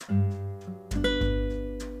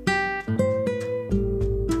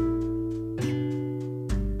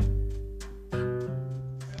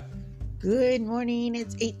morning.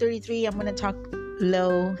 It's 8:33. I'm gonna talk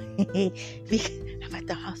low because I'm at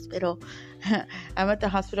the hospital. I'm at the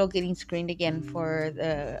hospital getting screened again for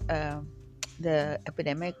the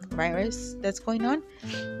epidemic virus that's going on,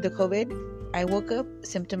 the COVID. I woke up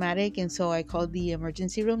symptomatic, and so I called the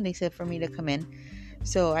emergency room. They said for me to come in,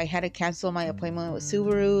 so I had to cancel my appointment with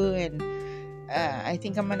Subaru, and I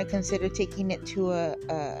think I'm gonna consider taking it to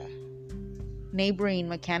a neighboring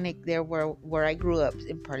mechanic there where I grew up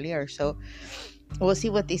in Parlier. So we'll see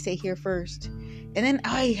what they say here first. And then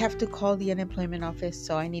I have to call the unemployment office,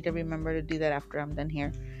 so I need to remember to do that after I'm done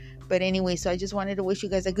here. But anyway, so I just wanted to wish you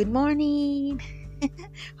guys a good morning.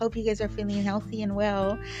 Hope you guys are feeling healthy and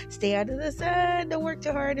well. Stay out of the sun. Don't work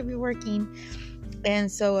too hard if you're working. And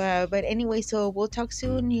so, but anyway, so we'll talk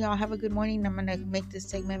soon. Y'all have a good morning. I'm going to make this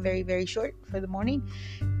segment very, very short for the morning.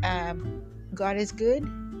 God is good.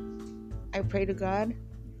 I pray to God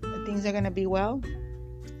that things are going to be well.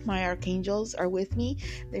 My archangels are with me.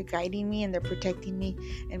 They're guiding me and they're protecting me.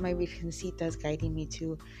 And my Virgencita is guiding me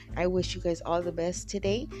too. I wish you guys all the best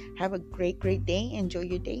today. Have a great, great day. Enjoy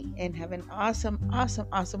your day. And have an awesome, awesome,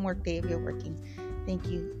 awesome work day if you're working. Thank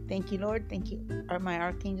you. Thank you, Lord. Thank you, my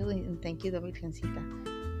archangel. And thank you, the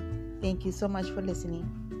Virgencita. Thank you so much for listening.